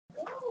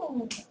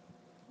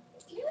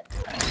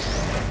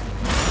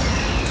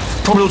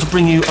Probably ought to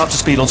bring you up to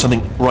speed on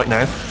something right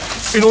now.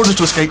 In order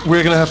to escape,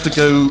 we're going to have to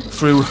go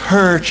through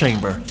her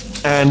chamber,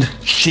 and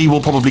she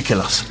will probably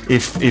kill us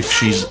if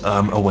she's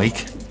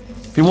awake.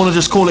 If you want to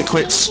just call it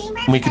quits,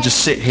 we could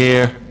just sit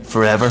here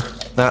forever.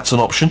 That's an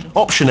option.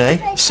 Option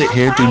A, sit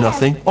here, do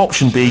nothing.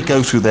 Option B,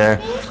 go through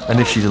there, and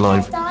if she's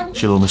alive,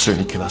 she'll almost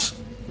certainly kill us.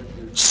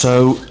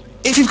 So,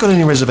 if you've got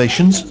any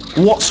reservations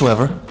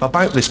whatsoever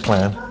about this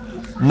plan,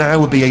 now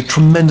would be a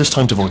tremendous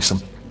time to voice them.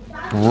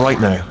 Right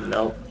now.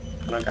 Nope,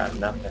 I got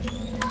nothing.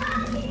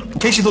 In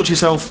case you thought to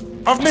yourself,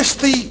 I've missed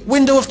the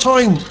window of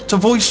time to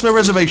voice my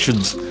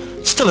reservations.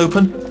 Still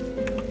open.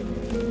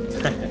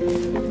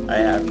 I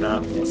have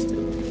not missed it.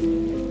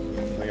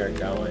 We are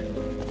going.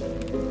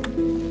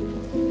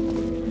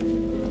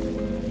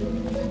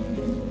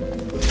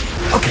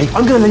 Okay,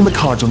 I'm going to lay my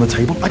cards on the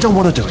table. I don't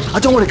want to do it. I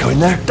don't want to go in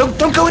there. Don't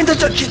go in there.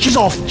 She's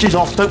off. She's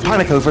off. Don't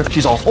panic over it.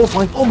 She's off. All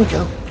fine. On we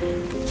go.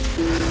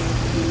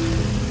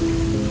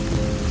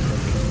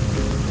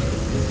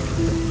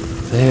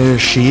 There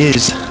she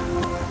is.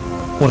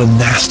 What a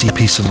nasty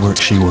piece of work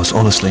she was,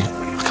 honestly.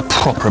 Like a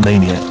proper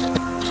maniac.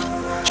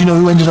 Do you know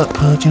who ended up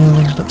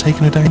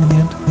taking her down in the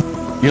end?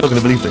 You're not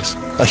going to believe this.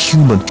 A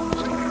human.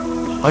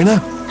 I know.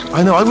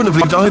 I wouldn't have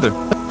believed either.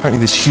 Apparently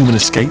this human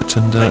escaped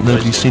and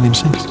nobody's seen him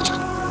since.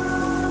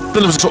 Then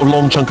there was a sort of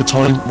long chunk of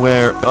time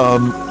where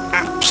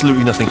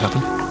absolutely nothing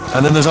happened.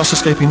 And then there's us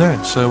escaping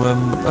now. So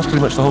that's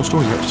pretty much the whole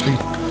story. You're up to speed.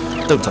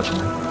 Don't touch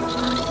anything.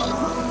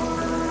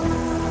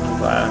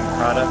 Glad I'm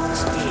caught up to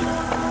speed.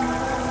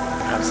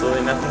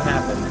 Absolutely nothing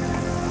happened.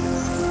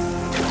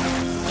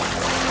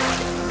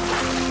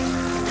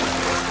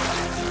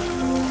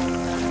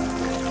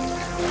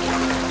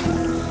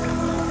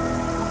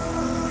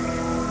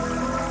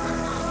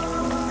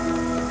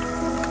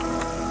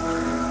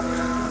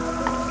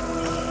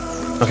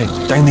 Okay,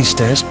 down these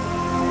stairs.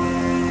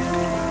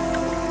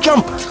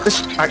 Jump!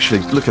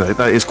 Actually, look at it.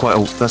 That's quite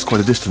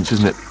a distance,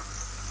 isn't it?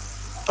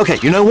 Okay,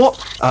 you know what?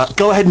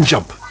 Go ahead and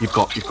jump. You've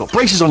got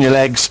braces on your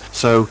legs,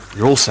 so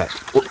you're all set.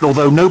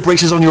 Although no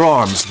braces on your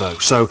arms, though.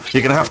 So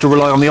you're going to have to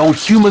rely on the old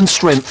human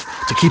strength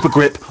to keep a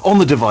grip on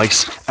the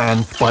device,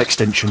 and by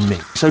extension, me.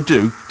 So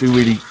do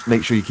really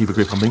make sure you keep a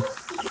grip on me.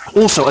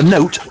 Also, a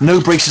note: no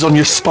braces on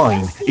your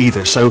spine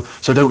either. So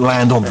don't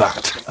land on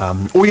that.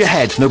 Or your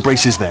head. No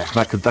braces there.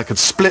 That could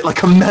split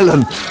like a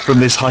melon from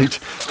this height.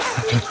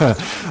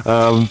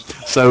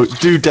 So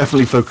do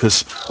definitely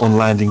focus on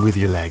landing with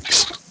your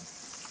legs.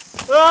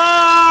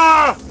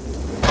 Ah!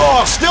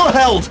 Oh, still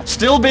held!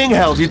 Still being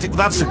held.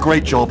 That's a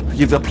great job.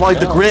 You've applied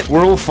the grip.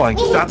 We're all fine.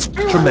 That's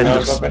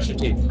tremendous. Go brush your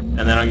teeth, and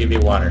then I'll give you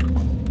water.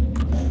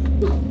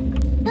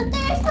 But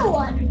there's no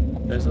water.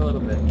 There's a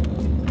little bit.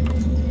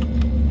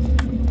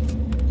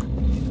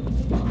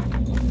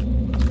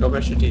 Go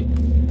brush your teeth.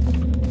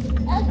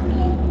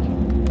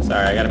 Okay.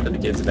 Sorry, I gotta put the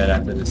kids to bed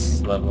after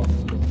this level.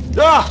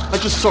 Ah! I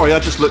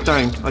just looked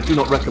down. I do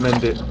not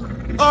recommend it.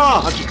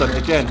 Ah! I've just done it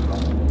again.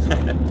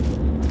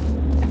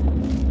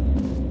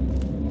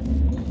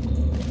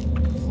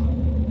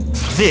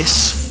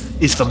 This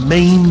is the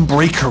main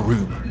breaker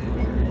room.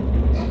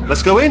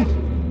 Let's go in.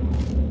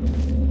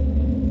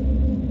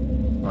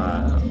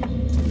 Wow.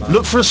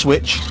 Look for a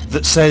switch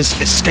that says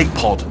escape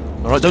pod.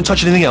 Alright, don't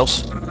touch anything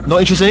else.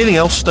 Not interested in anything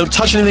else. Don't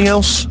touch anything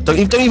else. Don't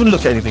even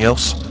look at anything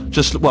else.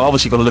 Just, well,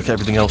 obviously you've got to look at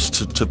everything else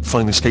to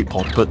find the escape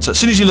pod. But as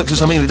soon as you look at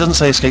something that doesn't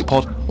say escape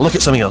pod, look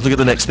at something else. Look at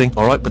the next thing,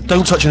 alright? But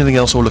don't touch anything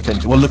else or look at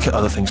anything. Well, look at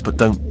other things, but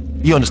don't.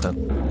 You understand?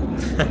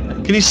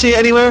 Can you see it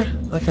anywhere?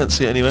 I can't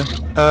see it anywhere.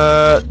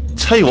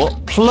 Tell you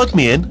what, plug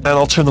me in and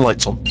I'll turn the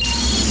lights on.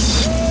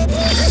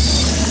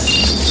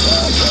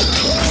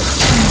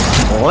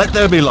 Let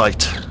there be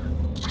light.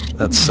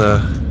 That's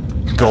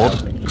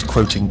God. It's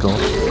quoting God.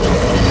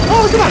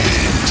 Oh, look at that!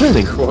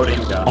 Turning. Quoting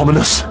God.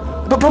 Ominous.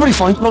 But probably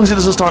fine, as long as it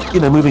doesn't start,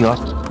 moving up.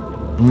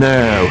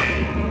 No.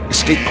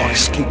 Escape pod.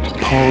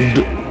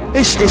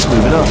 It's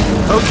moving up.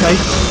 Okay.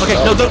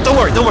 No, don't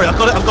worry. I've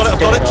got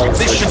it.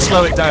 This should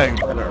slow it down.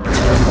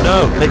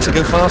 No, makes it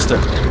go faster.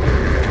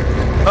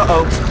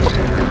 Uh-oh.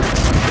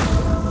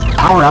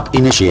 Power up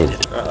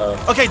initiated.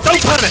 Uh-oh. Okay,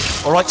 don't panic.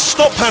 All right,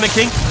 stop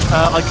panicking.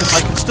 I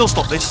can still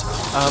stop this.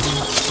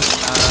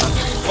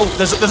 Oh,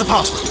 there's a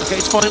password. Okay,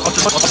 it's fine. Not a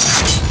problem.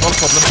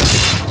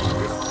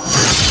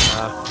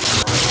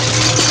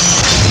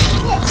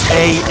 A.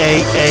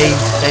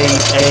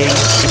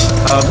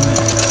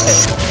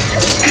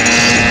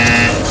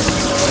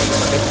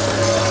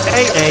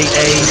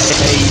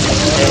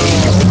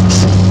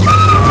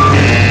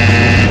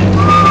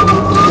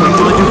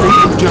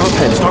 Do you have a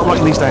pen? Start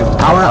writing these down.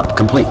 Power up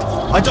complete.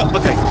 I don't.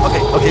 Okay.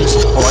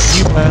 Listen. All right,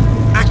 new plan.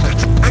 Act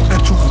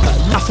natural. You've got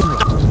nothing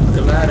wrong.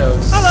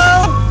 Tomatoes.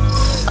 Hello.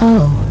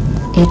 Oh,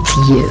 it's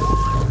you.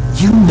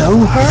 You know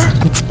her?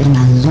 It's been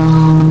a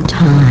long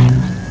time.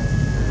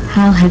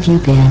 How have you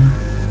been?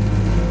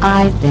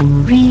 I've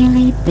been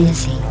really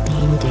busy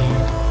being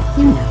dead.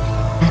 You know,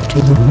 after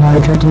you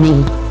murdered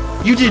me.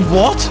 You did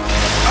what?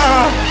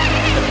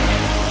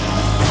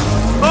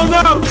 Oh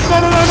no! No!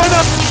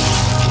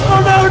 Oh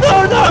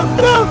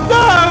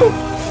no!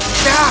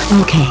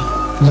 Okay,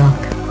 look,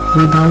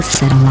 we both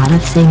said a lot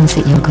of things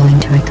that you're going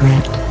to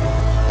regret.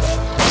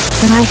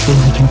 But I feel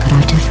we can put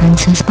our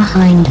differences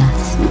behind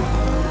us.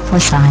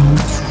 For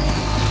science,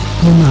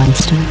 you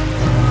monster.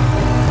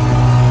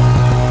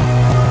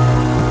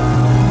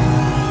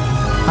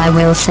 I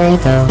will say,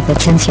 though,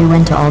 that since you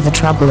went to all the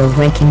trouble of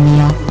waking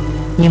me up,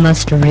 you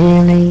must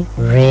really,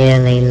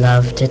 really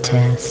love to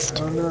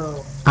test.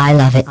 I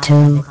love it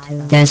too.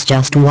 There's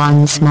just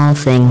one small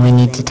thing we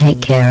need to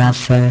take care of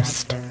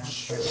first.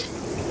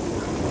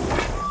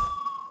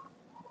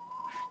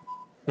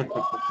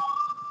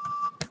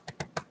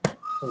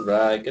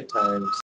 Alright, good times.